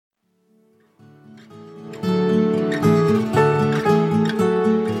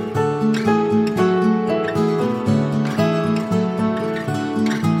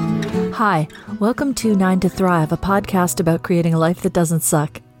Hi, welcome to 9 to Thrive, a podcast about creating a life that doesn't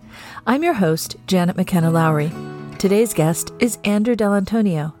suck. I'm your host, Janet McKenna Lowry. Today's guest is Andrew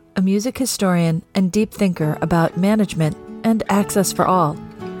Dell'Antonio, a music historian and deep thinker about management and access for all.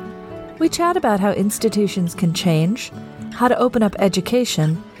 We chat about how institutions can change, how to open up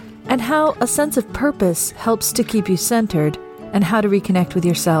education, and how a sense of purpose helps to keep you centered, and how to reconnect with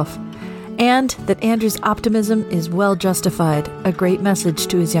yourself. And that Andrew's optimism is well justified, a great message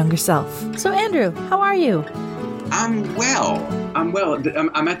to his younger self. So Andrew, how are you? I'm well.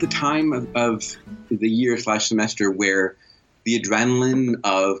 I'm at the time of the year / semester where the adrenaline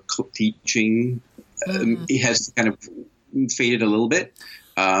of teaching it has kind of faded a little bit.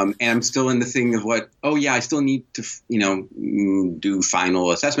 And I'm still in the thing of I still need to, do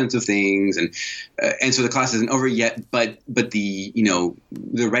final assessments of things. And so the class isn't over yet, but the,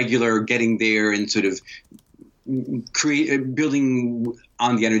 the regular getting there and sort of building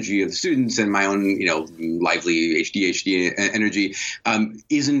on the energy of the students and my own, lively ADHD energy,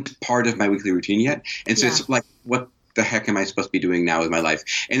 isn't part of my weekly routine yet. And so It's like, what the heck am I supposed to be doing now with my life?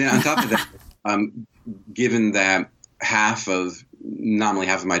 And then on top of that, given that nominally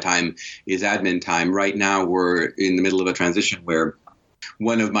half of my time is admin time. Right now, we're in the middle of a transition where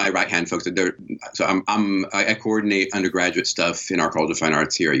one of my right-hand folks, I coordinate undergraduate stuff in our College of Fine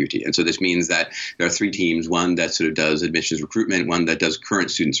Arts here at UT. And so this means that there are 3 teams, one that sort of does admissions recruitment, one that does current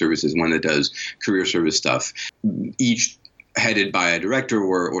student services, one that does career service stuff, each headed by a director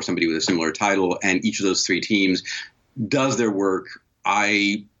or somebody with a similar title. And each of those 3 teams does their work.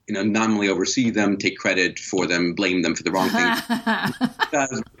 I nominally oversee them, take credit for them, blame them for the wrong things.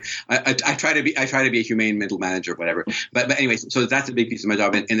 I try to be a humane middle manager, whatever. But anyway, so that's a big piece of my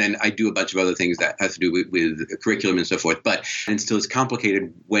job, and then I do a bunch of other things that have to do with curriculum and so forth. And still, it's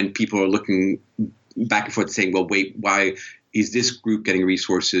complicated when people are looking back and forth, saying, "Well, wait, why is this group getting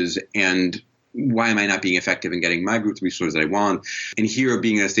resources and why am I not being effective in getting my group the resources that I want?" And here,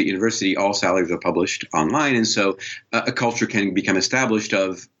 being at a state university, all salaries are published online. And so a culture can become established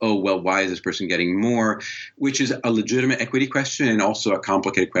of, why is this person getting more? Which is a legitimate equity question and also a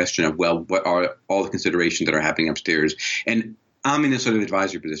complicated question of, what are all the considerations that are happening upstairs? And I'm in a sort of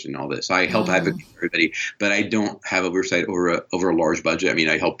advisory position in all this. I help advocate for everybody, but I don't have oversight over a large budget. I mean,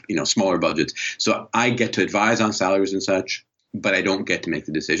 I help, smaller budgets. So I get to advise on salaries and such, but I don't get to make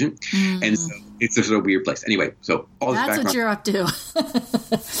the decision. And so it's a sort of weird place. Anyway, so all this background. That's what you're up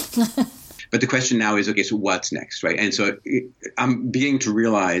to. But the question now is, okay, so what's next, right? And so I'm beginning to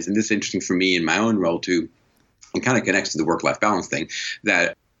realize, and this is interesting for me in my own role too, and kind of connects to the work-life balance thing,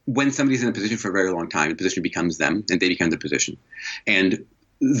 that when somebody's in a position for a very long time, the position becomes them and they become the position. And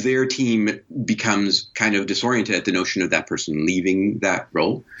their team becomes kind of disoriented at the notion of that person leaving that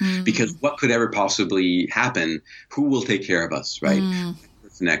role, because what could ever possibly happen? Who will take care of us, right?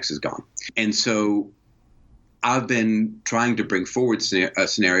 Person X is gone. And so I've been trying to bring forward a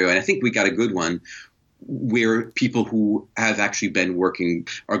scenario, and I think we got a good one, where people who have actually been working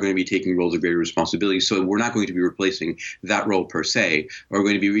are going to be taking roles of greater responsibility. So we're not going to be replacing that role per se. We're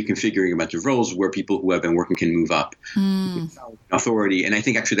going to be reconfiguring a bunch of roles where people who have been working can move up without authority. And I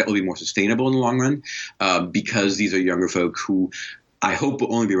think actually that will be more sustainable in the long run, because these are younger folk who I hope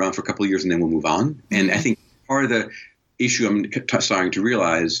will only be around for a couple of years and then will move on. And I think part of the issue I'm starting to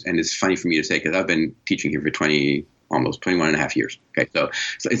realize, and it's funny for me to say because I've been teaching here for almost 21 and a half years. Okay. So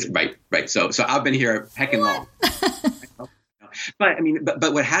it's right. So I've been here heckin' long.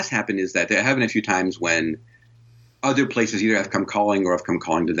 But what has happened is that there have been a few times when other places either have come calling or I've come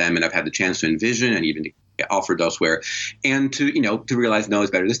calling to them, and I've had the chance to envision and even to get offered elsewhere and to realize, no,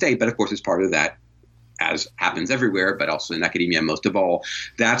 it's better to stay. But of course, it's part of that, as happens everywhere, but also in academia most of all.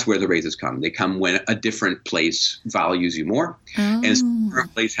 That's where the raises come. They come when a different place values you more. And so a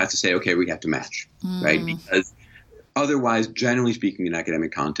different place has to say, okay, we have to match, right? Because otherwise, generally speaking, in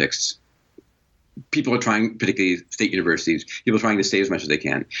academic contexts, people are trying, particularly state universities, people are trying to save as much as they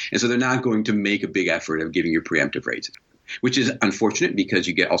can. And so they're not going to make a big effort of giving you preemptive raises, which is unfortunate because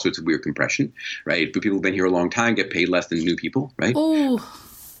you get all sorts of weird compression, right? But people who've been here a long time get paid less than new people, right? Oh.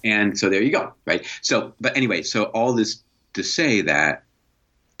 And so there you go, right? So, but anyway, so all this to say that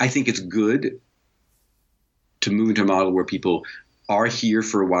I think it's good to move into a model where people are here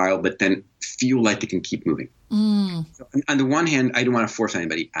for a while, but then feel like they can keep moving. So on the one hand, I don't want to force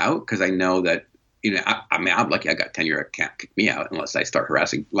anybody out because I know that, I'm lucky I got tenure. It can't kick me out unless I start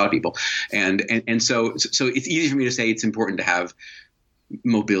harassing a lot of people. And so it's easy for me to say it's important to have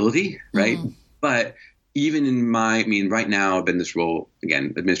mobility, right? But even in right now I've been in this role,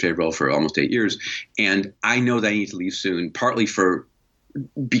 again, administrative role for almost 8 years. And I know that I need to leave soon, partly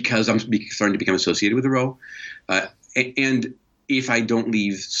because I'm starting to become associated with the role. And if I don't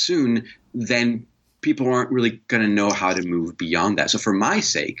leave soon, then people aren't really going to know how to move beyond that. So for my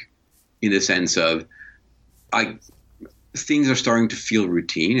sake, in the sense of things are starting to feel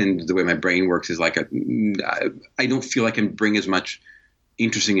routine, and the way my brain works is like I don't feel I can bring as much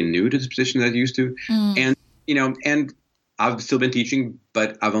interesting and new to this position as I used to. And, and I've still been teaching,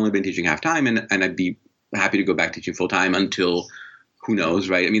 but I've only been teaching half time, and I'd be happy to go back teaching full time until who knows,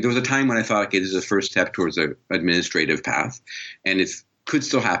 right? I mean, there was a time when I thought, okay, this is the first step towards an administrative path, and it could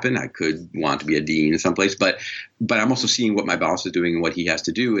still happen. I could want to be a dean someplace, but I'm also seeing what my boss is doing and what he has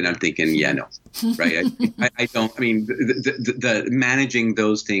to do, and I'm thinking, yeah, no, right? I don't. I mean, the managing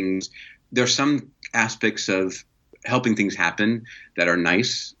those things. There's some aspects of helping things happen that are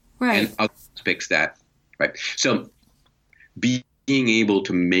nice, right? And other aspects that, right? So being able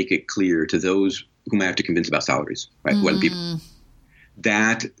to make it clear to those whom I have to convince about salaries, right? What people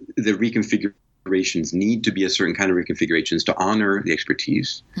that the reconfigurations need to be a certain kind of reconfigurations to honor the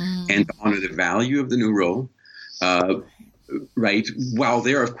expertise and to honor the value of the new role, right? While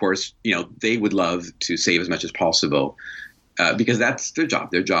they're, of course, they would love to save as much as possible because that's their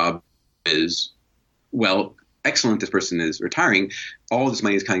job. Their job is, well, excellent, this person is retiring. All this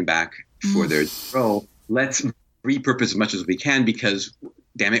money is coming back for their role. Let's repurpose as much as we can because,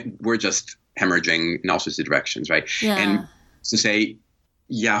 damn it, we're just hemorrhaging in all sorts of directions, right? Yeah. And to say,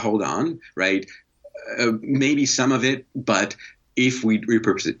 yeah, hold on, right? Maybe some of it, but if we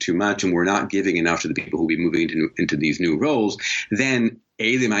repurpose it too much and we're not giving enough to the people who will be moving into these new roles, then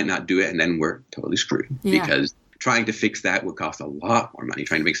they might not do it, and then we're totally screwed because trying to fix that would cost a lot more money.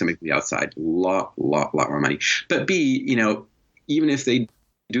 Trying to make something from the outside, lot more money. But B, even if they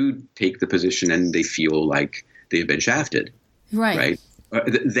do take the position and they feel like they've been shafted, right?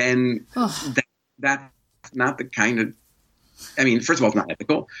 Then that's not the kind of. I mean, first of all, it's not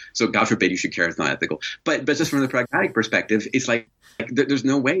ethical. So God forbid you should care. It's not ethical. But just from the pragmatic perspective, it's like there's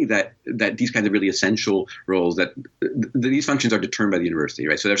no way that these kinds of really essential roles that these functions are determined by the university,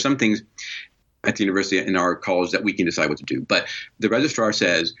 right? So there's some things at the university in our college that we can decide what to do. But the registrar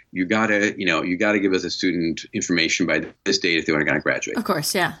says you gotta give us a student information by this date if they want to graduate. Of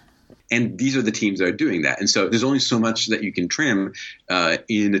course, yeah. And these are the teams that are doing that. And so there's only so much that you can trim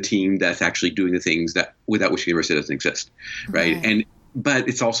in a team that's actually doing the things that without which the university doesn't exist, right? But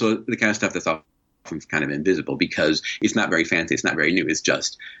it's also the kind of stuff that's often kind of invisible because it's not very fancy, it's not very new. It's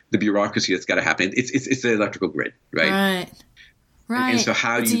just the bureaucracy that's got to happen. It's the electrical grid, right? Right. And so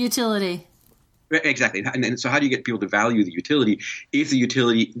it's a utility. Exactly. And so how do you get people to value the utility if the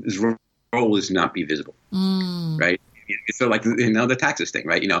utility's role is not be visible, right? So like the taxes thing,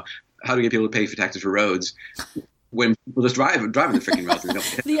 right? How do we get people to pay for taxes for roads when people just drive on the freaking roads? And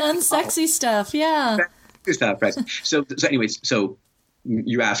the unsexy stuff, yeah. Stuff, right? So anyways, so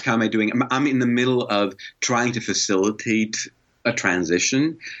you ask, how am I doing? I'm in the middle of trying to facilitate a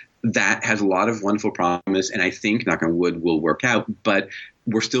transition that has a lot of wonderful promise, and I think, knock on wood, will work out. But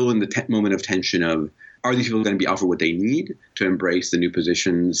we're still in the moment of tension of, are these people going to be offered what they need to embrace the new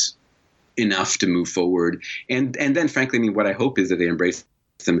positions enough to move forward? And then, frankly, I mean, what I hope is that they embrace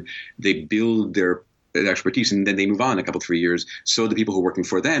them, they build their expertise, and then they move on a couple, 3 years, so the people who are working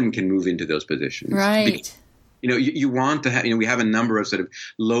for them can move into those positions. Right. Because, you want to have, we have a number of sort of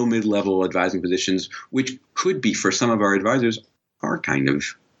low, mid-level advising positions, which could be, for some of our advisors, are kind of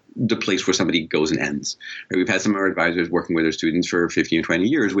the place where somebody goes and ends. Right? We've had some of our advisors working with their students for 15 or 20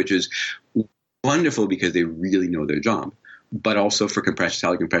 years, which is wonderful because they really know their job. But also for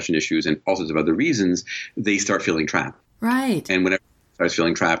salary compression issues and all sorts of other reasons, they start feeling trapped. Right. And whenever starts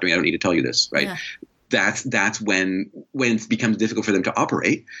feeling trapped, I mean, I don't need to tell you this, right? Yeah. That's when it becomes difficult for them to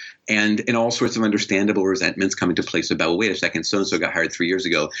operate, and all sorts of understandable resentments come into place about, well, wait a second, so-and-so got hired 3 years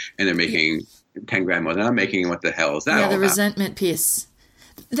ago, and they're making 10 grand more than I'm making. What the hell is that all about? Yeah, the resentment piece.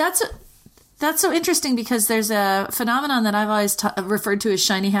 That's so interesting because there's a phenomenon that I've always referred to as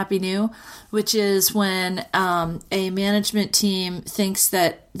shiny, happy, new, which is when a management team thinks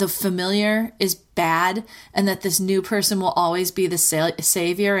that the familiar is bad and that this new person will always be the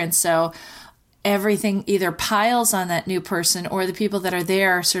savior. And so everything either piles on that new person or the people that are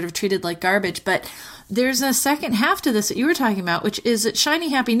there are sort of treated like garbage. But there's a second half to this that you were talking about, which is that shiny,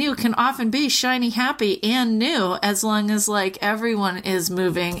 happy, new can often be shiny, happy, and new as long as everyone is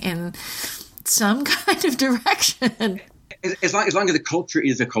moving in some kind of direction. As long as the culture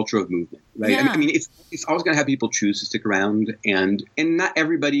is a culture of movement, right? Yeah. I mean, it's always going to have people choose to stick around, and not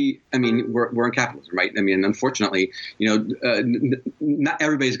everybody. I mean, we're in capitalism, right? I mean, unfortunately, not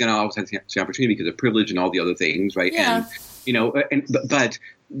everybody's going to always have the opportunity because of privilege and all the other things, right? Yeah. And but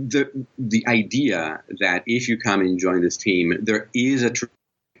the idea that if you come and join this team, there is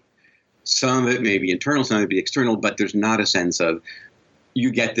some of it may be internal, some of it may be external, but there's not a sense of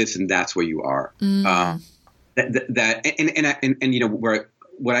you get this and that's where you are.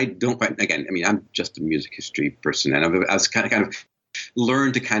 What I don't quite, again, I mean, I'm just a music history person, and I've kind of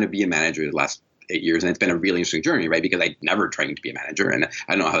learned to kind of be a manager the last 8 years, and it's been a really interesting journey, right? Because I never trained to be a manager, and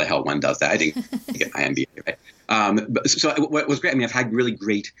I don't know how the hell one does that. I didn't get my MBA, right? So what was great, I mean, I've had really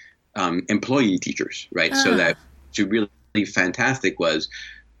great employee teachers, right? So that really fantastic was,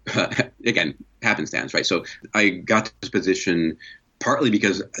 again, happenstance, right? So I got to this position partly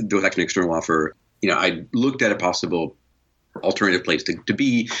because there was actually an external offer. I looked at a possible alternative place to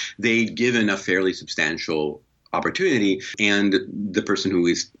be. They'd given a fairly substantial opportunity, and the person who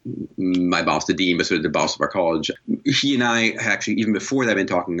is my boss, the dean, but sort of the boss of our college, he and I had actually, even before that, been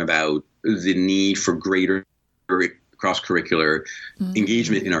talking about the need for greater cross-curricular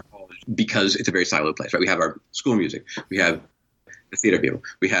engagement in our college, because it's a very siloed place, right? We have our school music, we have the theater people,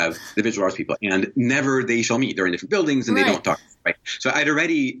 we have the visual arts people, and never they shall meet. They're in different buildings and they don't talk, right? So I'd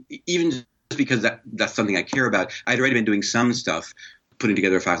already, even just because that's something I care about, I'd already been doing some stuff, putting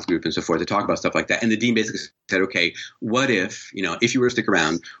together a faculty group and so forth to talk about stuff like that. And the dean basically said, okay, what if, if you were to stick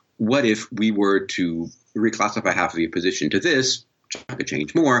around, what if we were to reclassify half of your position to this, which I could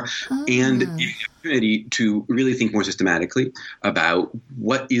change more, and give you the opportunity to really think more systematically about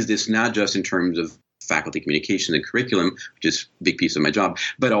what is this, not just in terms of faculty communication and curriculum, which is a big piece of my job,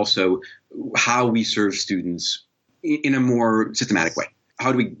 but also how we serve students in a more systematic way.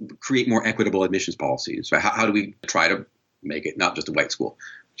 How do we create more equitable admissions policies? Right? How do we try to make it not just a white school,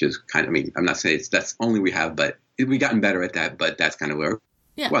 which is kind of, I mean, I'm not saying that's only we have, but we've gotten better at that, but that's kind of where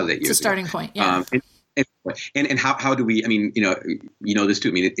it was 8 years ago. It's a starting point. Yeah. And how do we, I mean, this too,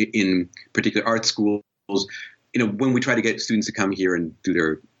 I mean, in particular art schools, when we try to get students to come here and do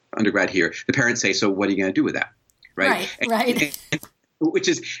their undergrad here, the parents say, so what are you going to do with that? Right. Right. And, which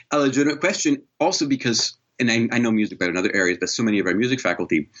is a legitimate question also because, and I know music better in other areas, but so many of our music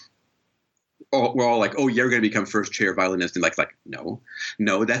faculty, we're all like, oh, you're going to become first chair violinist. And like,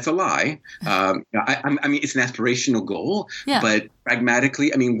 no, that's a lie. I mean, it's an aspirational goal, but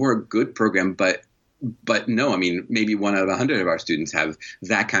pragmatically, I mean, we're a good program, but no, I mean, maybe 1 out of 100 of our students have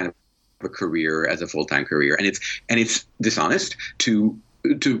that kind of a career as a full-time career. And it's dishonest to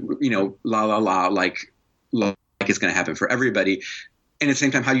like it's going to happen for everybody. And at the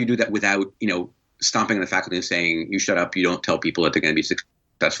same time, how do you do that without, stomping on the faculty and saying, you shut up, you don't tell people that they're going to be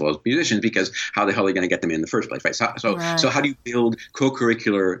successful as musicians, because how the hell are they going to get them in the first place, right? So how do you build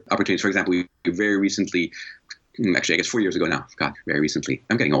co-curricular opportunities? For example, we very recently, actually I guess 4 years ago now, God, very recently,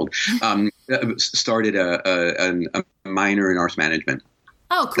 I'm getting old, started a minor in arts management.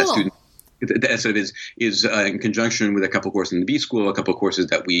 Oh, cool. That sort of is in conjunction with a couple of courses in the B school, a couple of courses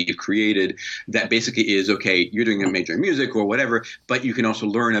that we've created that basically is, okay, you're doing a major in music or whatever, but you can also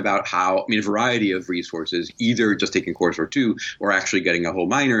learn about a variety of resources, either just taking a course or two, or actually getting a whole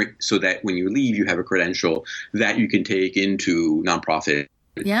minor, so that when you leave, you have a credential that you can take into nonprofit.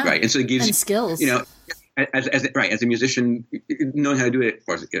 Yeah. Right. And so it gives you skills. As a musician, knowing how to do it,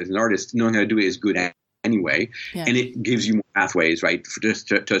 or as an artist, knowing how to do it is good anyway, and it gives you more pathways, right,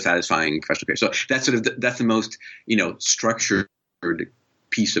 to a satisfying professional career. So that's the most structured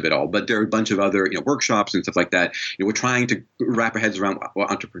piece of it all. But there are a bunch of other workshops and stuff like that. We're trying to wrap our heads around what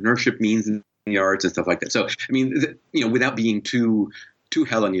entrepreneurship means in the arts and stuff like that. So I mean, without being too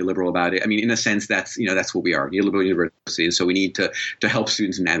hella neoliberal about it, I mean, in a sense, that's what we are, neoliberal university, and so we need to help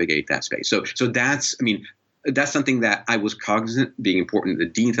students navigate that space. So that's, I mean, that's something that I was cognizant being important. The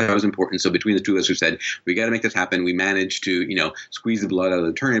dean thought it was important. So between the two of us, who said, we got to make this happen, we managed to, squeeze the blood out of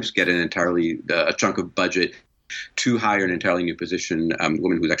the turnips, get a chunk of budget to hire an entirely new position, a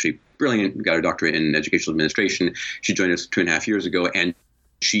woman who's actually brilliant, got her doctorate in educational administration. She joined us 2.5 years ago, and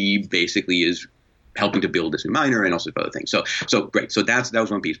she basically is helping to build this new minor and also other things. So great. So that was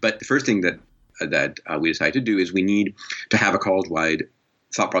one piece. But the first thing that we decided to do is we need to have a college-wide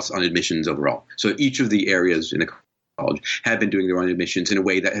thought process on admissions overall. So each of the areas in the college have been doing their own admissions in a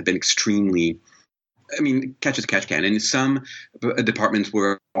way that had been extremely, I mean, catch as catch can. And in some departments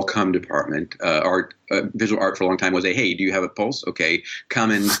were all-come department, art, visual art for a long time was hey, do you have a pulse? Okay,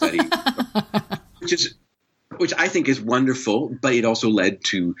 come and study. which I think is wonderful, but it also led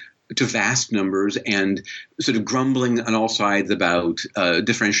to vast numbers and sort of grumbling on all sides about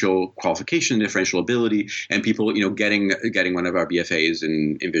differential qualification, differential ability, and people, getting one of our BFAs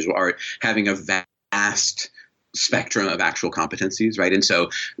in visual art, having a vast spectrum of actual competencies, right? And so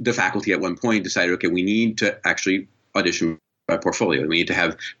the faculty at one point decided, okay, we need to actually audition by portfolio. We need to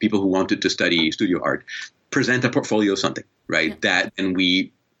have people who wanted to study studio art present a portfolio of something, right? Yeah.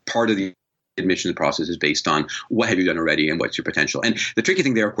 Part of the admissions process is based on what have you done already and what's your potential. And the tricky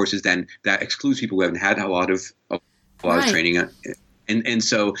thing there, of course, is then that excludes people who haven't had a lot of training And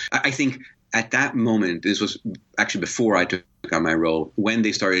so I think at that moment, this was actually before I took on my role, when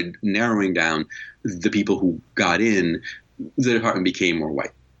they started narrowing down the people who got in, the department became more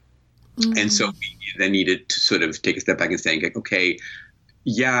white. And so we then needed to sort of take a step back and say, okay,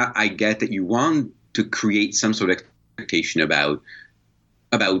 yeah, I get that you want to create some sort of expectation about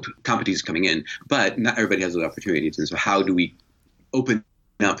competencies coming in, but not everybody has those opportunities. And so how do we open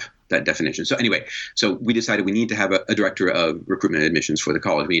up that definition? So anyway, so we decided we need to have a director of recruitment and admissions for the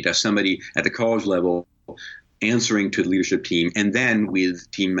college. We need to have somebody at the college level answering to the leadership team, and then with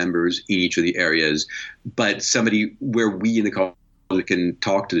team members in each of the areas, but somebody where we in the college can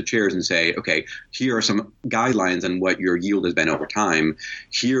talk to the chairs and say, okay, here are some guidelines on what your yield has been over time.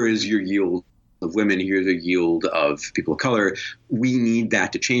 Here is your yield of women. Here's a yield of people of color. We need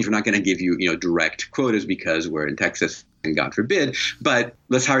that to change. We're not going to give you, direct quotas because we're in Texas and God forbid, but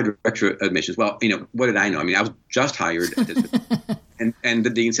let's hire director of admissions. Well, what did I know? I mean, I was just hired at this and the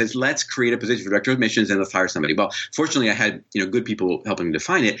dean says, let's create a position for director of admissions and let's hire somebody. Well, fortunately I had, good people helping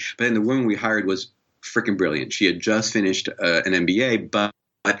define it, but then the woman we hired was freaking brilliant. She had just finished an MBA, but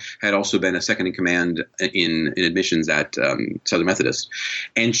had also been a second in command in admissions at Southern Methodist.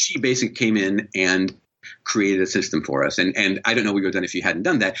 And she basically came in and created a system for us. And I don't know what you would have done if you hadn't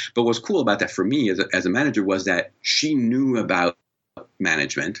done that. But what's cool about that for me as a manager was that she knew about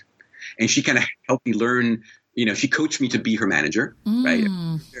management and she kind of helped me learn, she coached me to be her manager, right?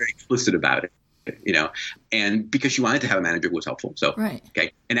 Very explicit about it. And because she wanted to have a manager who was helpful. So, right.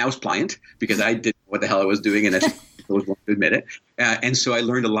 Okay. And I was pliant because I didn't know what the hell I was doing and I was willing to admit it. And so I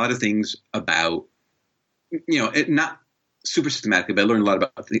learned a lot of things about, not super systematically, but I learned a lot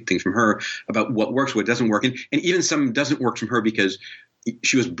about things from her about what works, what doesn't work. And even some doesn't work from her because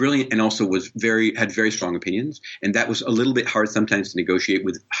she was brilliant and also had very strong opinions. And that was a little bit hard sometimes to negotiate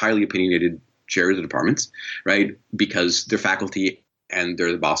with highly opinionated chairs of departments, right? Because they're faculty and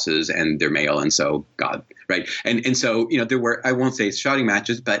they're the bosses and they're male. And so God, right. And so, there were, I won't say shouting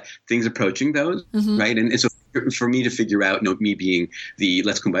matches, but things approaching those, right. And so for me to figure out, me being the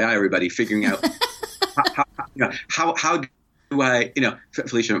let's kumbaya everybody, figuring out how do I,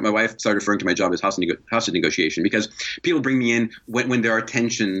 Felicia, my wife started referring to my job as hostage negotiation because people bring me in when there are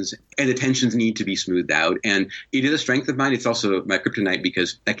tensions and the tensions need to be smoothed out. And it is a strength of mine. It's also my kryptonite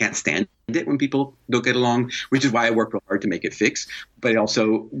because I can't stand it when people don't get along, which is why I work real hard to make it fix. But I don't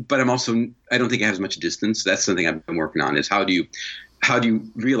think I have as much distance. That's something I've been working on is how do you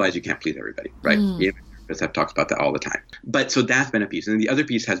realize you can't please everybody, right? I've talked about that all the time. But so that's been a piece. And the other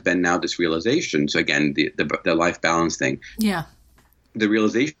piece has been now this realization. So again, the life balance thing. Yeah. The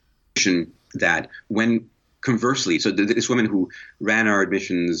realization that when conversely, so this woman who ran our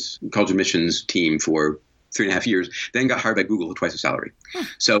college admissions team for 3.5 years, then got hired by Google for twice the salary.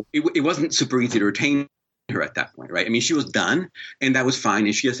 So it wasn't super easy to retain her at that point, right? I mean, she was done and that was fine.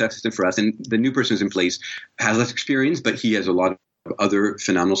 And she has an assistant for us. And the new person who's in place has less experience, but he has a lot of other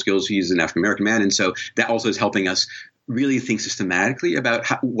phenomenal skills. He's an African-American man. And so that also is helping us really think systematically about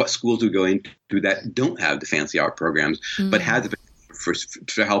what schools we go into that don't have the fancy art programs, but have the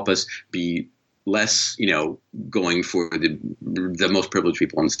to help us be less, going for the most privileged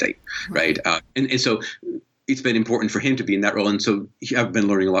people in the state. Right. And so it's been important for him to be in that role. And so I've been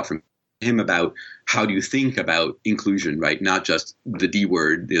learning a lot from him about how do you think about inclusion, right? Not just the D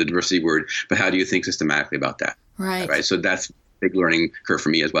word, the diversity word, but how do you think systematically about that? Right. So that's big learning curve for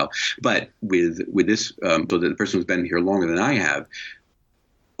me as well. But with this, so the person who's been here longer than I have,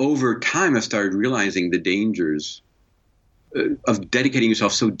 over time I've started realizing the dangers of dedicating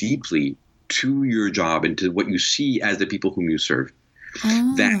yourself so deeply to your job and to what you see as the people whom you serve,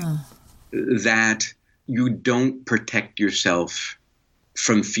 that you don't protect yourself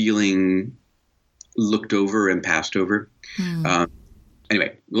from feeling looked over and passed over.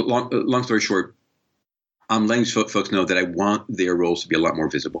 Anyway, long story short, I'm letting folks know that I want their roles to be a lot more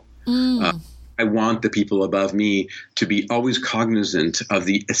visible. I want the people above me to be always cognizant of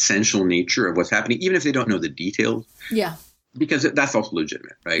the essential nature of what's happening, even if they don't know the details. Yeah. Because that's also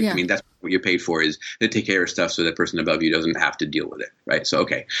legitimate, right? Yeah. I mean, that's what you're paid for, is to take care of stuff so the person above you doesn't have to deal with it, right? So,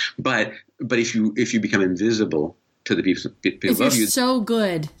 okay. But if you become invisible to the people above you, so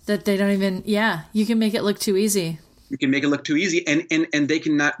good that they don't even, you can make it look too easy. You can make it look too easy, and they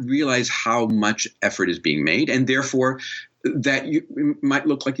cannot realize how much effort is being made, and therefore that you might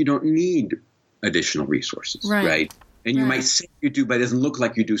look like you don't need additional resources, right? And you might say you do, but it doesn't look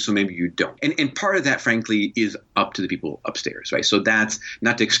like you do, so maybe you don't. And part of that, frankly, is up to the people upstairs, right? So that's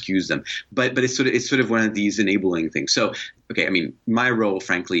not to excuse them, but it's sort of one of these enabling things. So, okay, I mean, my role,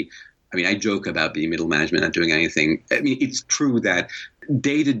 frankly, I joke about being middle management, not doing anything. I mean, it's true that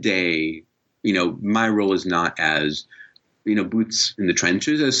day to day, my role is not as boots in the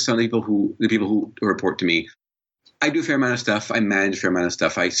trenches as the people who report to me. I do a fair amount of stuff. I manage a fair amount of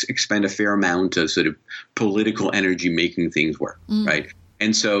stuff. I expend a fair amount of sort of political energy making things work, right?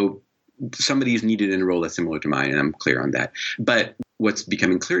 And so somebody is needed in a role that's similar to mine, and I'm clear on that. But what's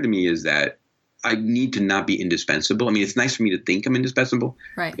becoming clear to me is that I need to not be indispensable. I mean, it's nice for me to think I'm indispensable.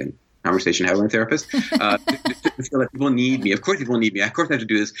 Right. Again, conversation I have with my therapist. To feel like people need me. Of course people need me. Of course I have to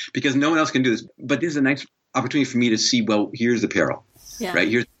do this because no one else can do this. But this is a nice opportunity for me to see, well, here's the peril. Yeah. Right?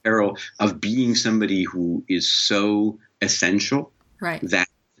 Here's the peril of being somebody who is so essential that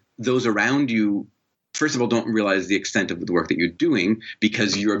those around you, first of all, don't realize the extent of the work that you're doing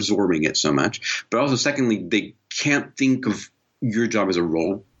because you're absorbing it so much. But also, secondly, they can't think of your job as a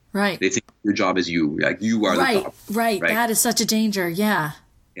role. Right. They think your job is you. Like you are the job. Right. That is such a danger. Yeah.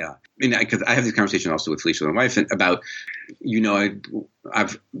 Yeah. Because I have this conversation also with Felicia, my wife, about,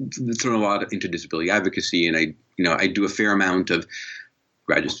 I've thrown a lot into disability advocacy, and I do a fair amount of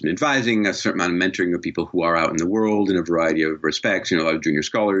graduate student advising, a certain amount of mentoring of people who are out in the world in a variety of respects, a lot of junior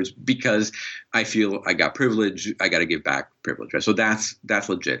scholars, because I feel I got privilege, I got to give back privilege. Right? So that's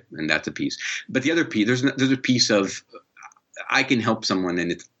legit, and that's a piece. But the other piece, there's a piece of I can help someone,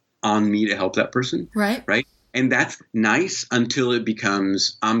 and it's on me to help that person. Right. Right. And that's nice until it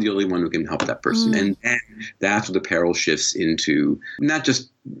becomes I'm the only one who can help that person. And then that's where the peril shifts into not just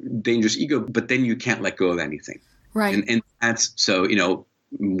dangerous ego, but then you can't let go of anything. Right. And that's so,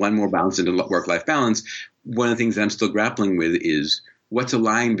 one more balance into work-life balance. One of the things that I'm still grappling with is what's a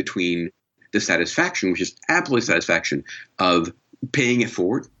line between the satisfaction, which is absolute satisfaction of paying it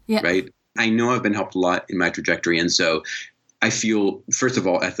forward. Yeah. Right. I know I've been helped a lot in my trajectory. And so I feel, first of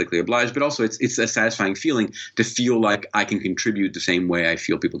all, ethically obliged, but also it's a satisfying feeling to feel like I can contribute the same way I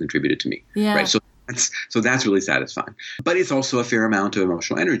feel people contributed to me. Yeah. Right. So that's really satisfying. But it's also a fair amount of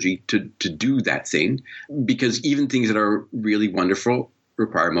emotional energy to do that thing, because even things that are really wonderful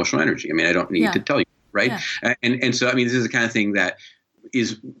require emotional energy. I mean, I don't need to tell you, right? Yeah. And so, I mean, this is the kind of thing that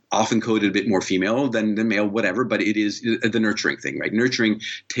is often coded a bit more female than male, whatever, but it is the nurturing thing, right? Nurturing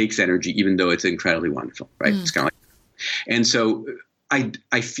takes energy, even though it's incredibly wonderful, right? It's kind of like, and so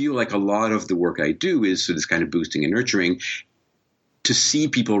I feel like a lot of the work I do is so this kind of boosting and nurturing to see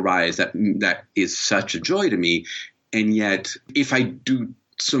people rise. That is such a joy to me. And yet if I do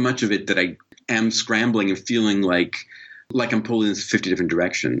so much of it that I am scrambling and feeling like I'm pulling in 50 different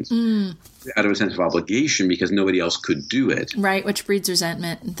directions out of a sense of obligation because nobody else could do it. Right. Which breeds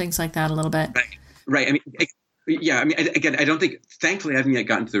resentment and things like that a little bit. Right. I mean, again, I don't think, thankfully, I haven't yet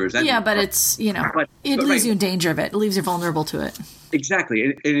gotten to the resentment. Yeah, but it's, it leaves you in danger of it. It leaves you vulnerable to it. Exactly.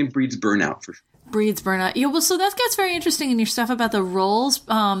 And it breeds burnout for sure. Breeds burnout. Yeah, well, so that gets very interesting in your stuff about the roles.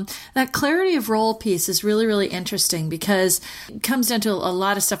 That clarity of role piece is really, really interesting because it comes down to a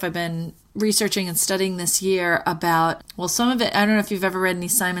lot of stuff I've been researching and studying this year about, well, some of it, I don't know if you've ever read any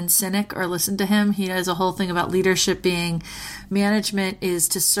Simon Sinek or listened to him. He has a whole thing about leadership being management is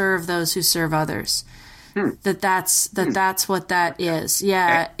to serve those who serve others. That's what that is.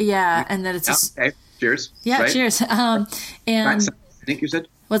 Yeah. Okay. Yeah. And that it's okay. Cheers. Yeah. Right. Cheers. And Cynic, you said?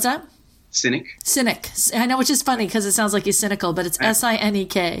 What's that? Cynic. I know, which is funny because it sounds like he's cynical, but it's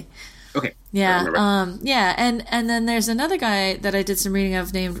Sinek. Okay. Yeah. Yeah. And then there's another guy that I did some reading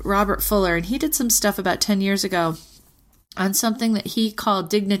of named Robert Fuller, and he did some stuff about 10 years ago on something that he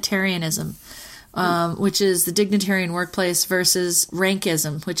called dignitarianism, which is the dignitarian workplace versus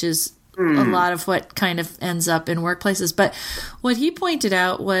rankism, which is a lot of what kind of ends up in workplaces. But what he pointed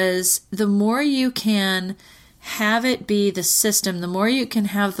out was the more you can have it be the system, the more you can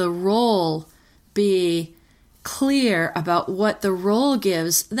have the role be clear about what the role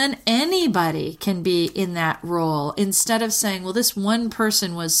gives, then anybody can be in that role, instead of saying, well, this one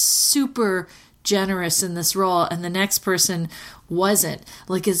person was super generous in this role and the next person wasn't.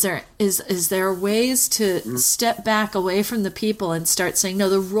 Like, is there ways to step back away from the people and start saying, no,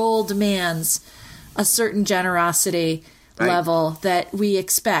 the role demands a certain generosity level that we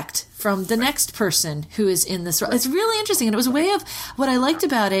expect from the next person who is in this role. It's really interesting. And it was a way of, what I liked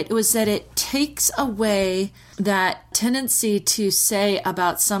about it was that it takes away that tendency to say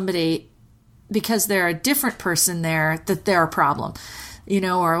about somebody, because they're a different person there, that they're a problem,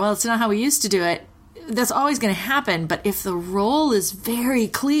 or, well, it's not how we used to do it. That's always going to happen. But if the role is very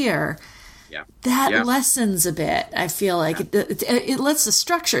clear, that lessens a bit. I feel like it lets the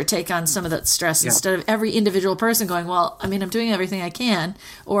structure take on some of that stress instead of every individual person going, well, I mean, I'm doing everything I can,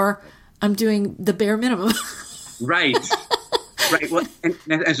 or I'm doing the bare minimum. Right. Right. Well,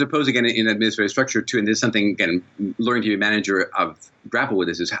 and I suppose, again, in administrative structure, too, and this is something, again, learning to be a manager of grapple with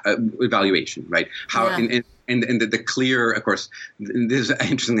this is evaluation, right? How and the clear, of course, this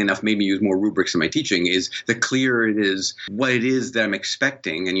interestingly enough made me use more rubrics in my teaching, is the clearer it is what it is that I'm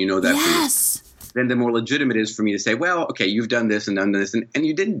expecting, and you know that yes. then the more legitimate it is for me to say, well, okay, you've done this and done this, and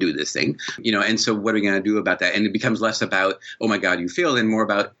you didn't do this thing, and so what are we going to do about that? And it becomes less about, oh my God, you failed, and more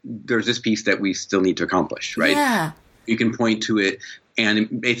about there's this piece that we still need to accomplish, right? Yeah. You can point to it,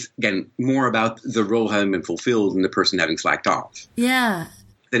 and it's, again, more about the role having been fulfilled and the person having slacked off. Yeah.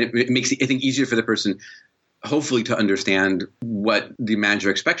 Then it makes it, I think, easier for the person, hopefully, to understand what the manager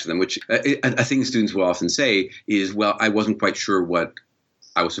expects of them, which a thing students will often say is, well, I wasn't quite sure what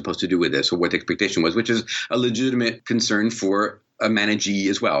I was supposed to do with this or what the expectation was, which is a legitimate concern for a managee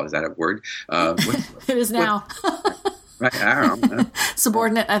as well. Is that a word? It is now. Right, I don't know.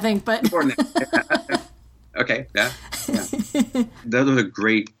 Subordinate, I think, but. Subordinate. Okay, yeah. Those are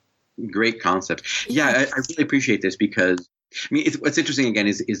great concepts. Yeah, I really appreciate this because, I mean, what's interesting, again,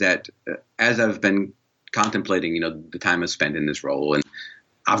 is that as I've been contemplating, the time I've spent in this role, and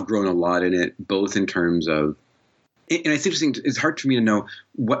I've grown a lot in it, both in terms of, and it's interesting, it's hard for me to know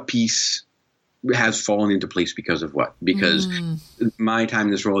what piece has fallen into place because of what. Because my time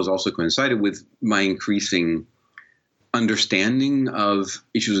in this role has also coincided with my increasing understanding of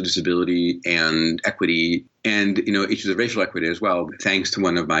issues of disability and equity and, issues of racial equity as well. Thanks to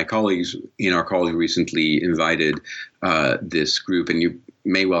one of my colleagues in our college who recently invited this group, and you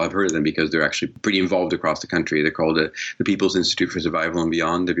may well have heard of them because they're actually pretty involved across the country. They're called the People's Institute for Survival and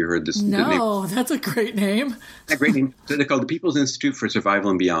Beyond. Have you heard this? No, that's a great name. A great name. So they're called the People's Institute for Survival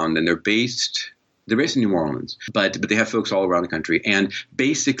and Beyond, and they're based in New Orleans, but they have folks all around the country. And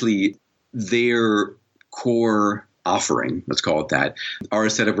basically, their core offering, let's call it that, are a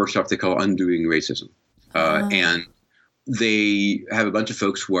set of workshops they call Undoing Racism. And they have a bunch of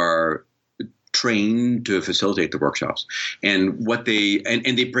folks who are trained to facilitate the workshops, and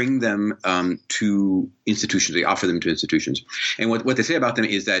they bring them to institutions. They offer them to institutions, and what they say about them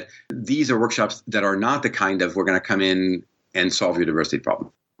is that these are workshops that are not the kind of, we're going to come in and solve your diversity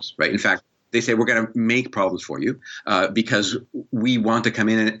problems, right? In fact, they say we're going to make problems for you because we want to come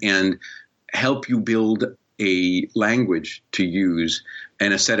in and help you build a language to use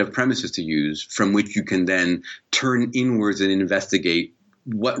and a set of premises to use from which you can then turn inwards and investigate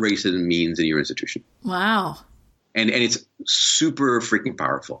what racism means in your institution. Wow. And it's super freaking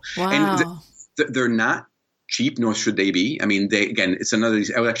powerful. Wow. And they're not cheap, nor should they be. I mean, it's another,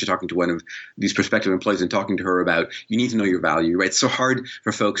 I was actually talking to one of these prospective employees and talking to her about, you need to know your value, right? It's so hard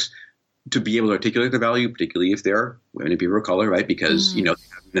for folks to be able to articulate their value, particularly if they're women and people of color, right? Because, they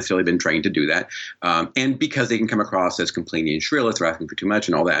haven't necessarily been trained to do that. And because they can come across as complaining and shrill if they're asking for too much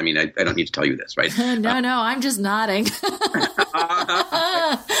and all that. I mean, I don't need to tell you this, right? No, I'm just nodding. So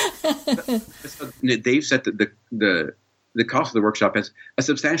they've set the cost of the workshop as a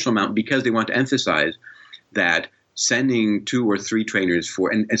substantial amount because they want to emphasize that sending 2 or 3 trainers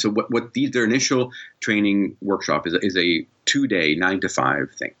and so what their initial training workshop is a 2-day 9 to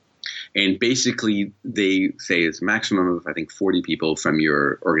 5 thing. And basically, they say it's a maximum of, I think, 40 people from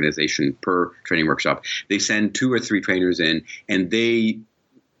your organization per training workshop. They send 2 or 3 trainers in, and they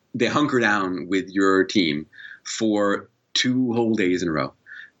hunker down with your team for 2 whole days in a row,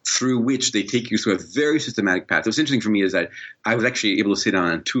 through which they take you through a very systematic path. What's interesting for me is that I was actually able to sit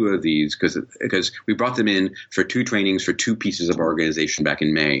on 2 of these because we brought them in for 2 trainings for 2 pieces of our organization back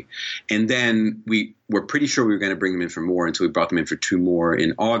in May. And then we were pretty sure we were going to bring them in for more, and so we brought them in for 2 more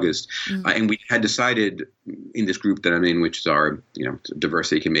in August. And we had decided in this group that I'm in, which is our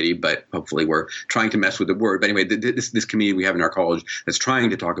diversity committee, but hopefully we're trying to mess with the word. But anyway, this committee we have in our college that's trying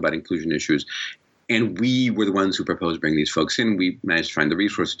to talk about inclusion issues. And we were the ones who proposed bringing these folks in. We managed to find the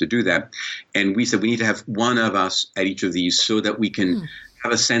resources to do that. And we said we need to have one of us at each of these so that we can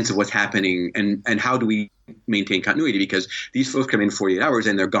have a sense of what's happening and how do we maintain continuity, because these folks come in 48 hours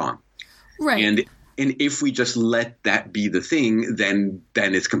and they're gone. Right. And if we just let that be the thing, then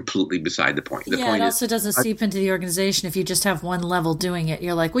it's completely beside the point. The point it also doesn't seep into the organization if you just have one level doing it.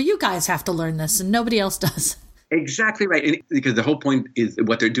 You're like, well, you guys have to learn this and nobody else does. Exactly right. And because the whole point is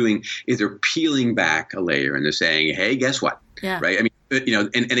what they're doing is they're peeling back a layer and they're saying, hey, guess what? Yeah. Right. I mean,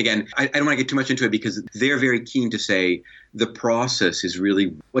 and again, I don't want to get too much into it because they're very keen to say the process is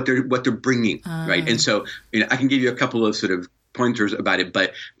really what they're bringing. Right. And so, I can give you a couple of sort of pointers about it,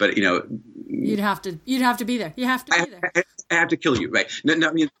 but you'd have to be there. You have to be there. I have to kill you. Right. No,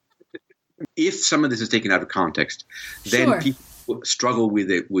 I mean, if some of this is taken out of context, then struggle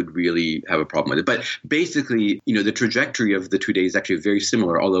with it would really have a problem with it. But basically, the trajectory of the 2 days is actually very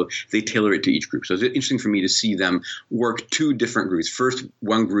similar, although they tailor it to each group. So it's interesting for me to see them work two different groups. First,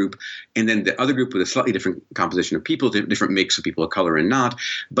 one group, and then the other group with a slightly different composition of people, different mix of people of color and not.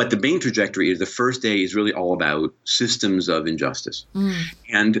 But the main trajectory is the first day is really all about systems of injustice.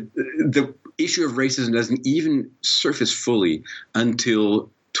 And the issue of racism doesn't even surface fully until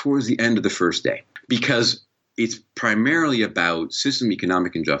towards the end of the first day, because it's primarily about system of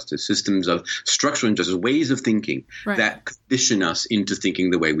economic injustice, systems of structural injustice, ways of thinking that condition us into thinking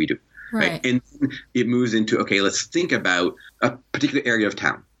the way we do. Right. And then it moves into, okay, let's think about a particular area of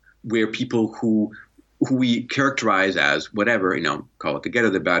town where people who we characterize as whatever, call it the ghetto,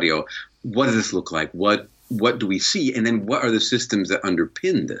 the barrio. What does this look like? What do we see? And then what are the systems that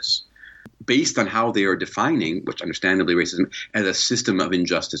underpin this? Based on how they are defining, which understandably racism, as a system of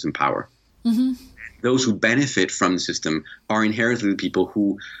injustice and power. Mm-hmm. Those who benefit from the system are inherently the people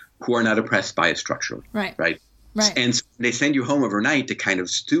who are not oppressed by it structurally. Right. And so they send you home overnight to kind of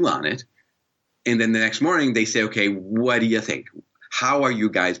stew on it. And then the next morning they say, okay, what do you think? How are you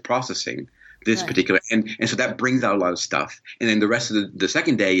guys processing this particular? And so that brings out a lot of stuff. And then the rest of the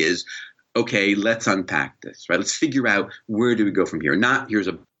second day is, okay, let's unpack this, right? Let's figure out where do we go from here? Not here's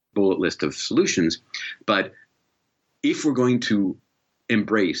a bullet list of solutions, but if we're going to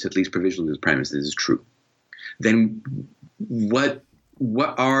embrace, at least provisionally, this premise that this is true, then what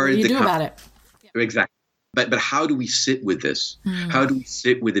are what do you do about it? Exactly. But how do we sit with this? How do we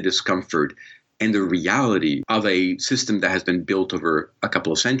sit with the discomfort and the reality of a system that has been built over a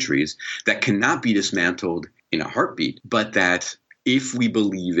couple of centuries that cannot be dismantled in a heartbeat, but that if we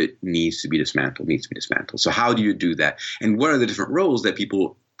believe it needs to be dismantled. So how do you do that? And what are the different roles that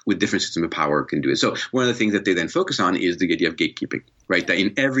people with different systems of power can do it? So one of the things that they then focus on is the idea of gatekeeping, right? That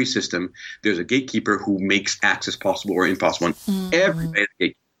in every system, there's a gatekeeper who makes access possible or impossible.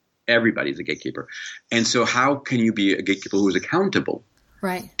 And everybody's a gatekeeper. And so how can you be a gatekeeper who is accountable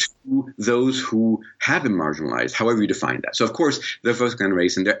to those who have been marginalized, however you define that? So of course, they're focusing on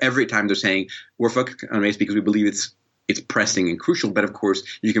race, and every time they're saying we're focusing on race because we believe it's pressing and crucial. But of course,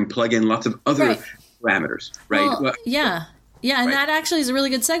 you can plug in lots of other parameters, right? Well, and that actually is a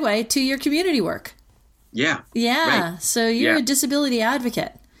really good segue to your community work. Yeah. So you're a disability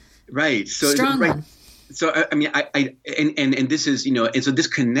advocate, right? So strong one. So I mean, and this is and so this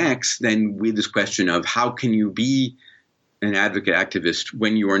connects then with this question of how can you be an advocate activist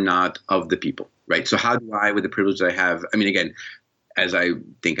when you are not of the people, right? So how do I, with the privilege that I have, I mean, again, as I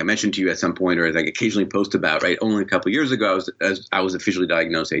think I mentioned to you at some point, or as I occasionally post about, right? Only a couple of years ago, I was officially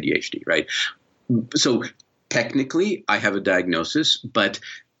diagnosed ADHD, right? So technically, I have a diagnosis, but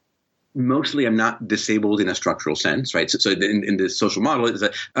mostly I'm not disabled in a structural sense, right? So in the social model, is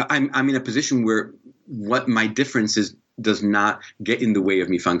that I'm in a position where what my difference is does not get in the way of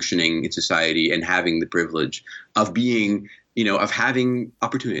me functioning in society and having the privilege of being, of having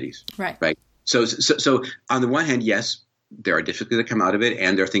opportunities, right? So on the one hand, yes, there are difficulties that come out of it,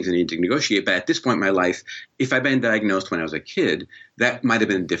 and there are things I need to negotiate. But at this point in my life, if I'd been diagnosed when I was a kid, that might have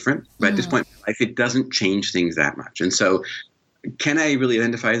been different. But at this point in my life, it doesn't change things that much. And so can I really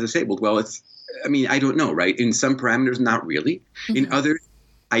identify as disabled? Well, I don't know, right? In some parameters, not really. In others,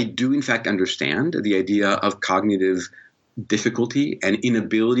 I do, in fact, understand the idea of cognitive difficulty and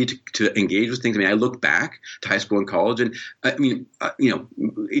inability to engage with things. I mean, I look back to high school and college, and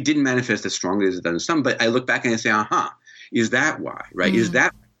it didn't manifest as strongly as it does in some, but I look back and I say, is that why, right? Is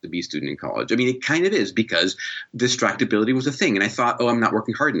that to be a student in college? I mean, it kind of is, because distractibility was a thing. And I thought, I'm not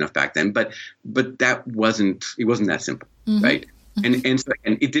working hard enough back then. But it wasn't that simple, right? And so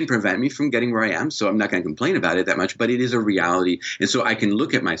it didn't prevent me from getting where I am. So I'm not going to complain about it that much, but it is a reality. And so I can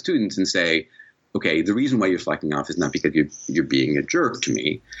look at my students and say, okay, the reason why you're slacking off is not because you're being a jerk to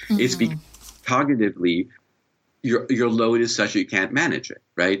me. It's because cognitively, your load is such that you can't manage it,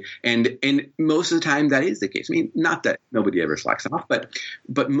 right? And most of the time that is the case. I mean, not that nobody ever slacks off,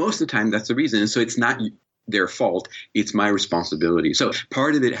 but most of the time that's the reason. And so it's not their fault; it's my responsibility. So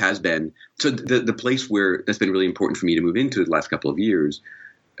part of it has been the place where that's been really important for me to move into the last couple of years.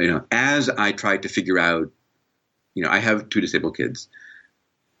 As I tried to figure out, I have 2 disabled kids.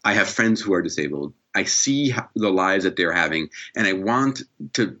 I have friends who are disabled. I see the lives that they're having, and I want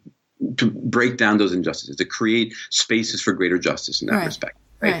to break down those injustices, to create spaces for greater justice in that respect.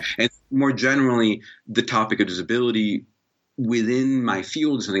 Right? And more generally, the topic of disability within my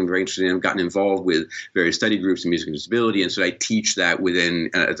field is something I'm very interested in. I've gotten involved with various study groups in music and disability, and so I teach that within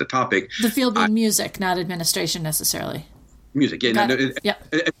as a topic. The field being music, not administration necessarily. Music,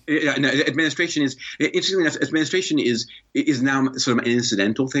 administration is interestingly enough. Administration is now sort of an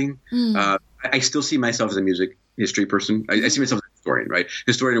incidental thing. I still see myself as a music history person. I see myself as a historian, right?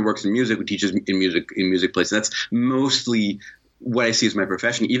 Historian who works in music, who teaches in music places. That's mostly what I see as my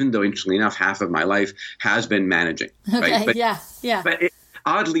profession, even though, interestingly enough, half of my life has been managing. Okay, right? But, yeah. But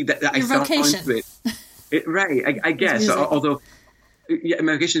oddly, that I fell into it. Right, I guess. Although,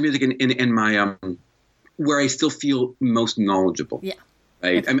 my vocation is music in my where I still feel most knowledgeable. Yeah.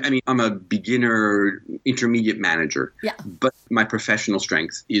 Right. I mean, I'm a beginner, intermediate manager. Yeah. But my professional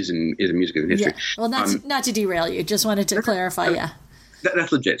strength is in music and history. Yeah. Well, not to derail you. Just wanted to clarify. Yeah.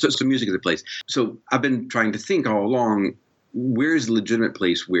 That's legit. So music is a place. So I've been trying to think all along, where's the legitimate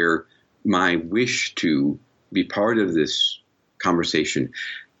place where my wish to be part of this conversation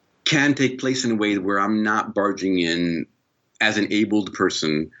can take place in a way where I'm not barging in as an abled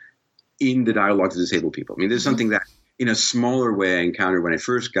person in the dialogue to disabled people. I mean, there's something that in a smaller way I encountered when I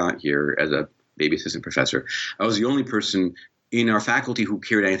first got here as a baby assistant professor. I was the only person in our faculty who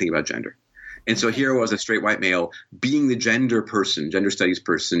cared anything about gender. And so here I was, a straight white male, being the gender studies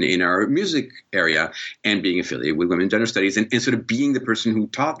person in our music area and being affiliated with women gender studies and sort of being the person who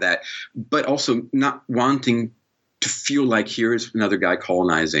taught that, but also not wanting to feel like here's another guy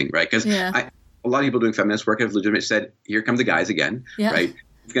colonizing, right? Because a lot of people doing feminist work have legitimately said, here come the guys again, right?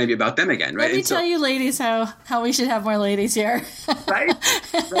 It's going to be about them again, right? Let me tell you, ladies, how we should have more ladies here. Right?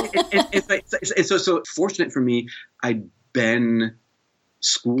 And so fortunate for me, I'd been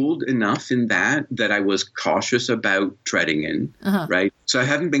schooled enough in that I was cautious about treading in, right? So I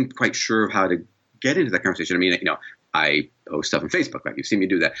haven't been quite sure of how to get into that conversation. I mean, I post stuff on Facebook, right? You've seen me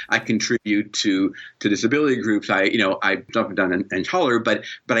do that. I contribute to disability groups. I jump and down and holler, but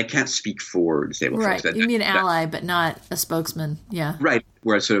I can't speak for disabled folks. Right. You mean an ally, but not a spokesman. Yeah. Right.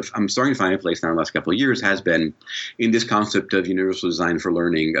 Where I'm starting to find a place now in the last couple of years has been in this concept of universal design for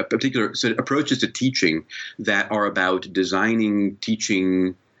learning, particular approaches to teaching that are about designing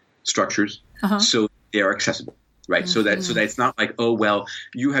teaching structures so they are accessible. Right. So that it's not like, oh, well,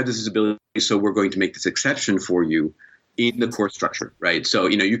 you have this disability, so we're going to make this exception for you in the course structure. Right. So,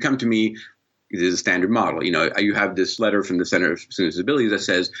 you come to me, this is a standard model. You have this letter from the Center of Student Disabilities that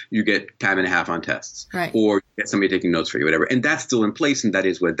says you get time and a half on tests, right, or you get somebody taking notes for you, whatever. And that's still in place. And that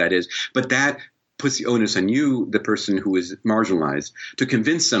is what that is. But that puts the onus on you, the person who is marginalized, to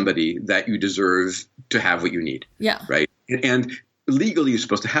convince somebody that you deserve to have what you need. Yeah. Right. And legally, you're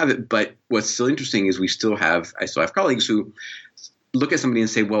supposed to have it, but what's still interesting is I still have colleagues who look at somebody and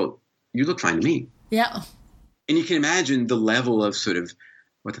say, well, you look fine to me. Yeah. And you can imagine the level of sort of,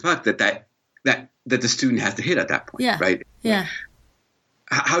 what the fuck, that the student has to hit at that point, right? Yeah.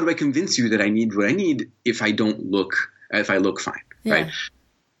 How do I convince you that I need what I need if I look fine, right?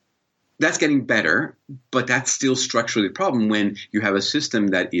 That's getting better, but that's still structurally a problem when you have a system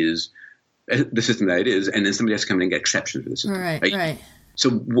that is the system that it is, and then somebody has to come in and get exceptions for the system. Right.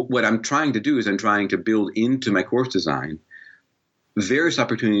 So what I'm trying to do is I'm trying to build into my course design various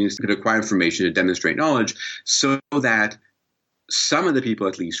opportunities to acquire information, to demonstrate knowledge, so that some of the people,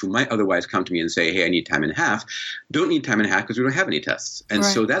 at least, who might otherwise come to me and say, hey, I need time and a half, don't need time and a half because we don't have any tests. And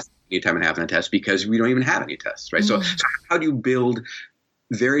so that's need time and a half on a test because we don't even have any tests, right? So how do you build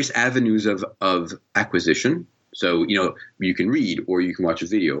various avenues of acquisition? So, you can read, or you can watch a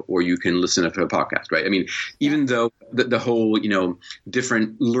video, or you can listen to a podcast, right? I mean, even though the whole,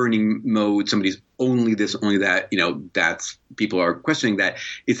 different learning mode, somebody's only this, only that, that's, people are questioning that.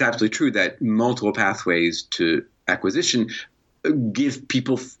 It's absolutely true that multiple pathways to acquisition give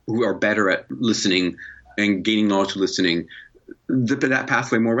people who are better at listening and gaining knowledge through listening that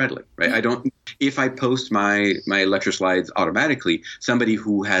pathway more readily, right? If I post my lecture slides automatically, somebody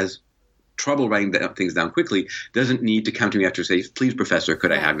who has trouble writing things down quickly doesn't need to come to me after say, please, professor,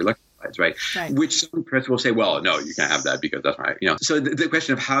 could I have your lecture slides, right? Which some professors will say, well, no, you can't have that because that's right. So the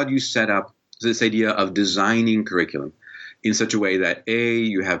question of how do you set up this idea of designing curriculum in such a way that A,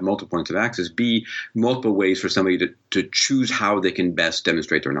 you have multiple points of access, B, multiple ways for somebody to choose how they can best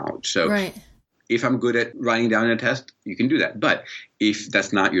demonstrate their knowledge. So if I'm good at writing down in a test, you can do that. But if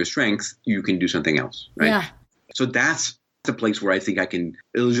that's not your strength, you can do something else, right? Yeah. So that's the place where I think I can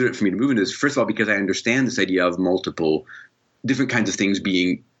illustrate for me to move into this. First of all, because I understand this idea of multiple different kinds of things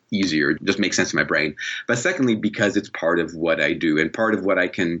being easier, it just makes sense in my brain. But secondly, because it's part of what I do and part of what I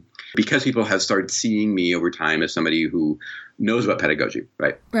can, because people have started seeing me over time as somebody who knows about pedagogy,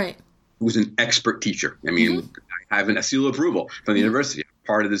 right? Right. Who's an expert teacher. I mean, I have a seal of approval from the university. I'm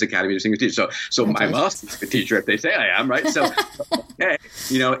part of this Academy of Distinguished Teachers. So I must be a teacher if they say I am, right? So, okay,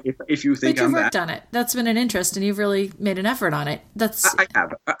 if you think I'm that. But you've worked on it. That's been an interest, and you've really made an effort on it. I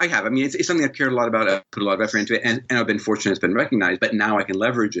have. I mean, it's something I've cared a lot about. I've put a lot of effort into it, and I've been fortunate it's been recognized. But now I can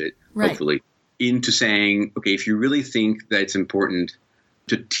leverage it, hopefully, into saying, okay, if you really think that it's important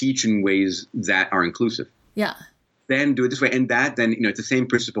to teach in ways that are inclusive. Yeah. then do it this way. And that then, it's the same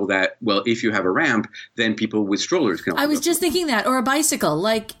principle that, well, if you have a ramp, then people with strollers can also I was just thinking that, or a bicycle,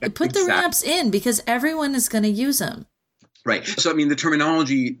 like put the ramps in because everyone is going to use them. Right. So, the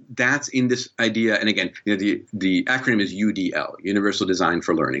terminology that's in this idea, and again, the acronym is UDL, Universal Design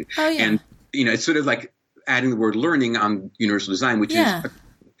for Learning. Oh, yeah. And, it's sort of like adding the word learning on universal design, which is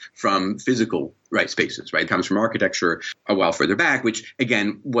from physical spaces, right? It comes from architecture a while further back, which,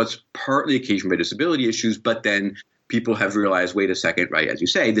 again, was partly occasioned by disability issues, but then people have realized, wait a second, right, as you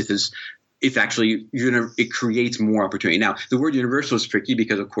say, it's actually, it creates more opportunity. Now, the word universal is tricky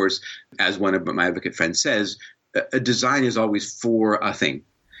because, of course, as one of my advocate friends says, a design is always for a thing.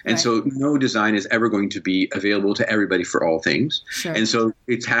 And so no design is ever going to be available to everybody for all things. Sure. And so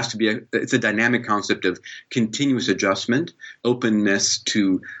it has to be it's a dynamic concept of continuous adjustment, openness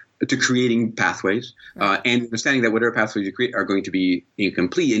to creating pathways, and understanding that whatever pathways you create are going to be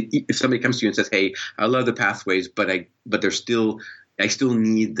incomplete. And if somebody comes to you and says, "Hey, I love the pathways, but I still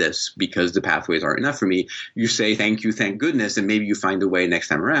need this because the pathways aren't enough for me," you say, "Thank you, thank goodness," and maybe you find a way next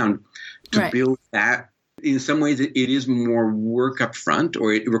time around to build that. In some ways, it is more work up front,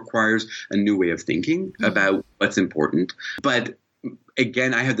 or it requires a new way of thinking about what's important. But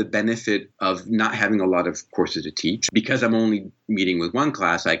again, I have the benefit of not having a lot of courses to teach. Because I'm only meeting with one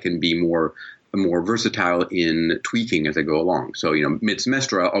class, I can be more versatile in tweaking as I go along. So,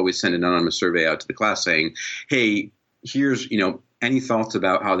 mid-semester, I'll always send an anonymous survey out to the class saying, "Hey, here's, any thoughts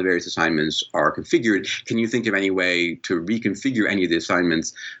about how the various assignments are configured? Can you think of any way to reconfigure any of the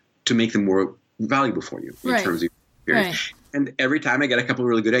assignments to make them more valuable for you in terms of experience?" And every time I get a couple of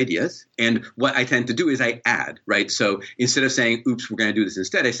really good ideas. And what I tend to do is I add, right? So instead of saying, "Oops, we're going to do this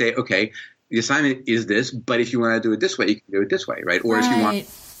instead," I say, "Okay, the assignment is this, but if you want to do it this way, you can do it this way," right? Or if you want,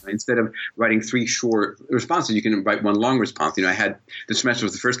 instead of writing 3 short responses, you can write 1 long response. I had this semester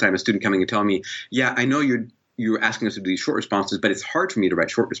was the first time a student coming and telling me, "Yeah, I know you're asking us to do these short responses, but it's hard for me to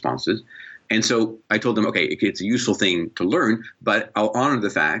write short responses." And so I told them, okay, it's a useful thing to learn, but I'll honor the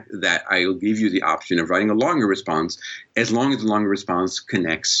fact that I'll give you the option of writing a longer response as long as the longer response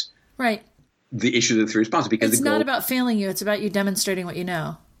connects the issue of the 3 responses. Because it's not about failing you. It's about you demonstrating what you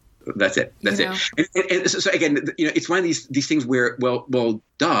know. That's it. And so again, it's one of these things where, well,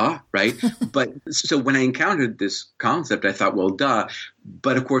 duh, right? But so when I encountered this concept, I thought, well, duh.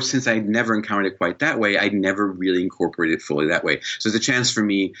 But of course, since I'd never encountered it quite that way, I'd never really incorporated it fully that way. So it's a chance for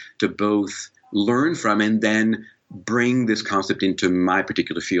me to both learn from and then bring this concept into my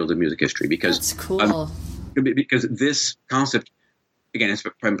particular field of music history. Because that's cool. Because this concept, again, it's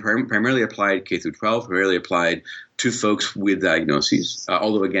primarily applied K through 12, primarily applied to folks with diagnoses,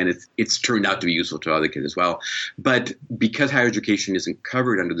 although, again, it's turned out to be useful to other kids as well. But because higher education isn't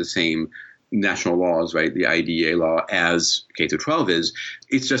covered under the same national laws, right, the IDEA law, as K through 12 is,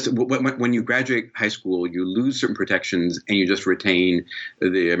 it's just when you graduate high school, you lose certain protections and you just retain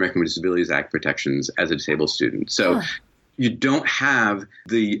the American with Disabilities Act protections as a disabled student. So you don't have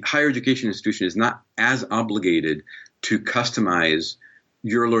the higher education institution is not as obligated to customize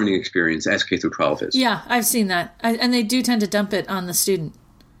your learning experience as K through 12 is. Yeah, I've seen that. And they do tend to dump it on the student,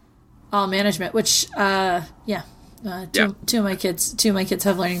 all management, which, two of my kids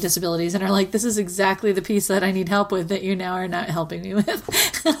have learning disabilities and are like, this is exactly the piece that I need help with that you now are not helping me with.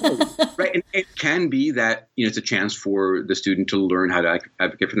 Right. And it can be that, it's a chance for the student to learn how to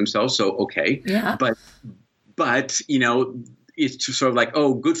advocate for themselves. So, okay. Yeah. But it's sort of like,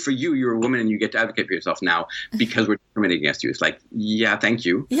 oh, good for you. You're a woman and you get to advocate for yourself now because we're discriminating against you. It's like, yeah, thank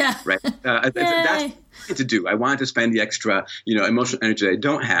you. Yeah. Right. That's what to do. I wanted to spend the extra, emotional energy that I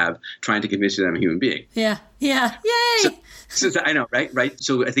don't have trying to convince you that I'm a human being. Yeah. Yeah. Yay. So I know. Right.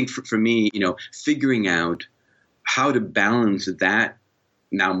 So I think for me, figuring out how to balance that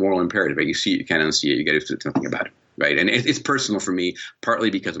now moral imperative, right? You see it, you can't unsee it. You got to do something about it. Right. And it's personal for me,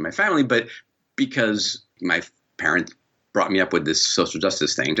 partly because of my family, but because my parents brought me up with this social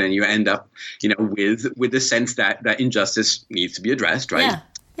justice thing, and you end up, with the sense that injustice needs to be addressed, right?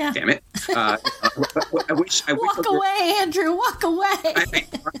 Yeah. Damn it! I wish. Walk away, Andrew. Walk away.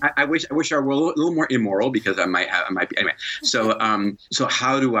 I wish I were a little more immoral because I might be anyway. So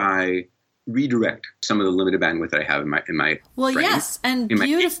how do I redirect some of the limited bandwidth that I have in my well, brain, yes, and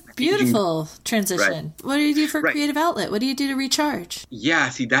beautiful transition. Right. What do you do for creative outlet? What do you do to recharge? Yeah,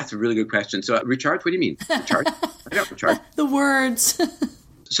 see, that's a really good question. So recharge, what do you mean? Recharge? I don't recharge. The words.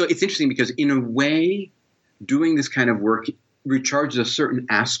 So it's interesting because in a way, doing this kind of work recharges a certain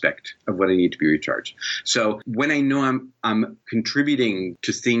aspect of what I need to be recharged. So when I know I'm contributing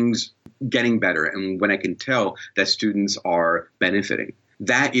to things getting better, and when I can tell that students are benefiting,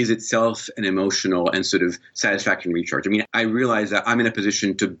 that is itself an emotional and sort of satisfaction recharge. I mean, I realize that I'm in a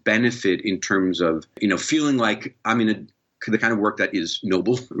position to benefit in terms of, feeling like I'm in the kind of work that is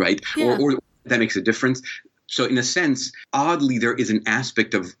noble, right? Yeah. Or that makes a difference. So in a sense, oddly, there is an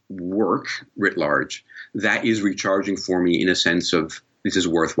aspect of work writ large that is recharging for me in a sense of this is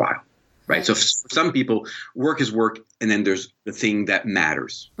worthwhile, right? So for some people, work is work, and then there's the thing that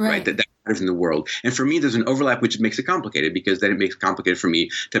matters, right? That matters in the world. And for me, there's an overlap which makes it complicated, because then it makes it complicated for me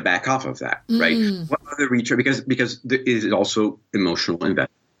to back off of that, right? What other recharge? Because there is also emotional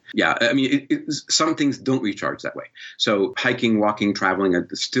investment. Yeah, I mean, some things don't recharge that way. So hiking, walking, traveling, I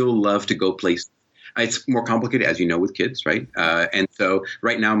still love to go places. It's more complicated, as you know, with kids, right? And so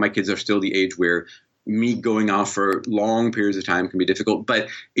right now, my kids are still the age where me going off for long periods of time can be difficult. But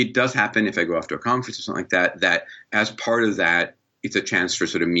it does happen if I go off to a conference or something like that, that as part of that, it's a chance for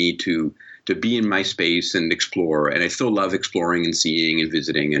sort of me to be in my space and explore. And I still love exploring and seeing and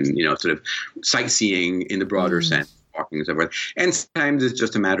visiting and, sort of sightseeing in the broader sense. Walking and so forth. And sometimes it's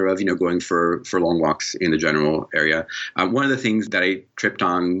just a matter of, going for long walks in the general area. One of the things that I tripped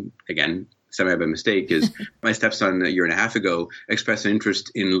on, again, semi by mistake, is my stepson a year and a half ago expressed an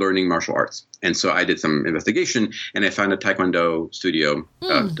interest in learning martial arts. And so I did some investigation, and I found a Taekwondo studio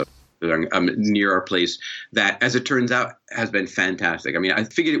near our place that, as it turns out, has been fantastic. I mean, I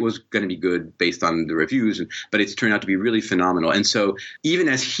figured it was going to be good based on the reviews, but it's turned out to be really phenomenal. And so even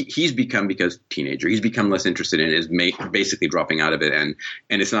as he's become, because teenager, he's become less interested in it, is basically dropping out of it. And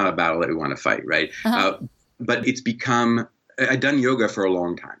it's not a battle that we want to fight, right? But it's become... I'd done yoga for a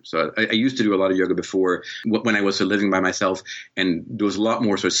long time. So I used to do a lot of yoga before, when I was living by myself. And there was a lot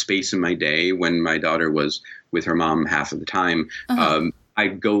more sort of space in my day when my daughter was with her mom half of the time.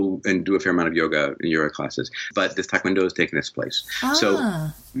 I'd go and do a fair amount of yoga in yoga classes. But this Taekwondo has taken its place. So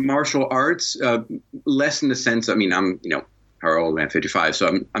martial arts, less in the sense, I mean, I'm, how old am I? 55.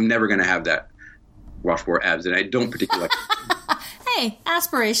 So I'm never going to have that washboard abs. And I don't particularly like Hey,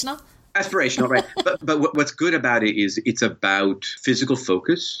 aspirational. Aspirational, right? But what's good about it is it's about physical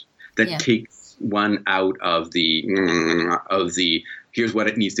focus that takes one out of the here's what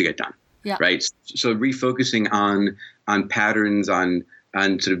it needs to get done, right? So refocusing on patterns, on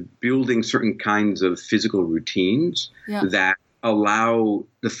sort of building certain kinds of physical routines that allow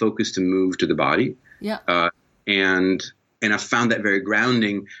the focus to move to the body, and I found that very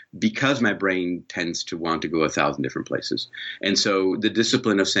grounding, because my brain tends to want to go 1,000 different places. And so the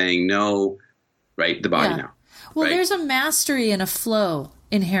discipline of saying no, right, the body now. Well, right? There's a mastery and a flow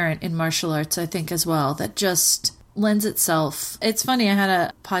inherent in martial arts, I think, as well, that just lends itself. It's funny, I had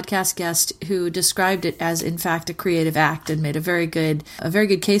a podcast guest who described it as, in fact, a creative act, and made a very good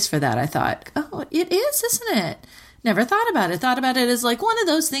case for that. I thought, oh, it is, isn't it? Never thought about it. Thought about it as like one of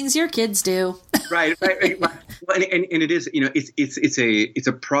those things your kids do. Right. Well, and it is, it's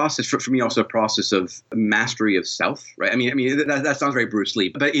a process for me, also a process of mastery of self, right? I mean, that sounds very Bruce Lee,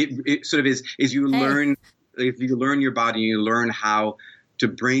 but it sort of is you learn, if you learn your body, you learn how to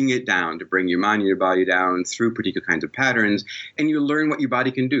bring it down, to bring your mind and your body down through particular kinds of patterns, and you learn what your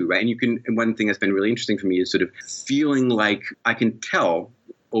body can do, right? And one thing that's been really interesting for me is sort of feeling like I can tell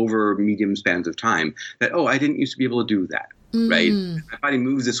over medium spans of time that, I didn't used to be able to do that, right? My body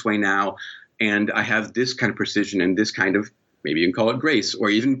moves this way now, and I have this kind of precision and this kind of, maybe you can call it grace, or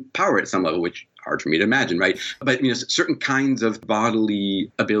even power at some level, which hard for me to imagine, right? But, certain kinds of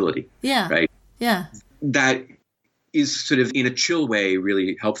bodily ability, right? Yeah. That is sort of, in a chill way,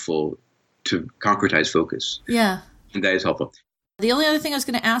 really helpful to concretize focus. Yeah. And that is helpful. The only other thing I was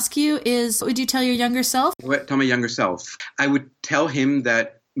going to ask you is, what would you tell your younger self? Tell my younger self? I would tell him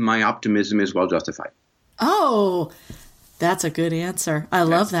that my optimism is well justified. Oh, that's a good answer. I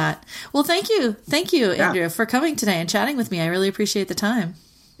love that. Well, thank you. Thank you, Andrew, for coming today and chatting with me. I really appreciate the time.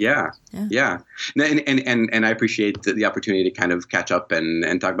 Yeah. And I appreciate the opportunity to kind of catch up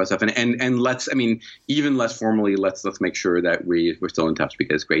and talk about stuff. And let's, even less formally, let's make sure that we're still in touch,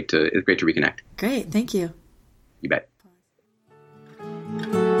 because it's great to reconnect. Great. Thank you. You bet.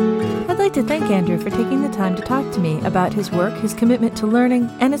 I'd like to thank Andrew for taking the time to talk to me about his work, his commitment to learning,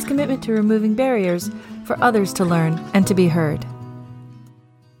 and his commitment to removing barriers for others to learn and to be heard.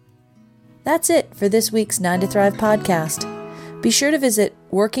 That's it for this week's 9 to Thrive podcast. Be sure to visit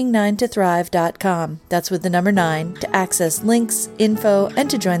working9tothrive.com. That's with the number 9 to access links, info, and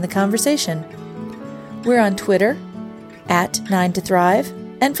to join the conversation. We're on Twitter @9tothrive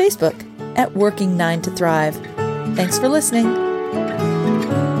and Facebook @working9tothrive. Thanks for listening.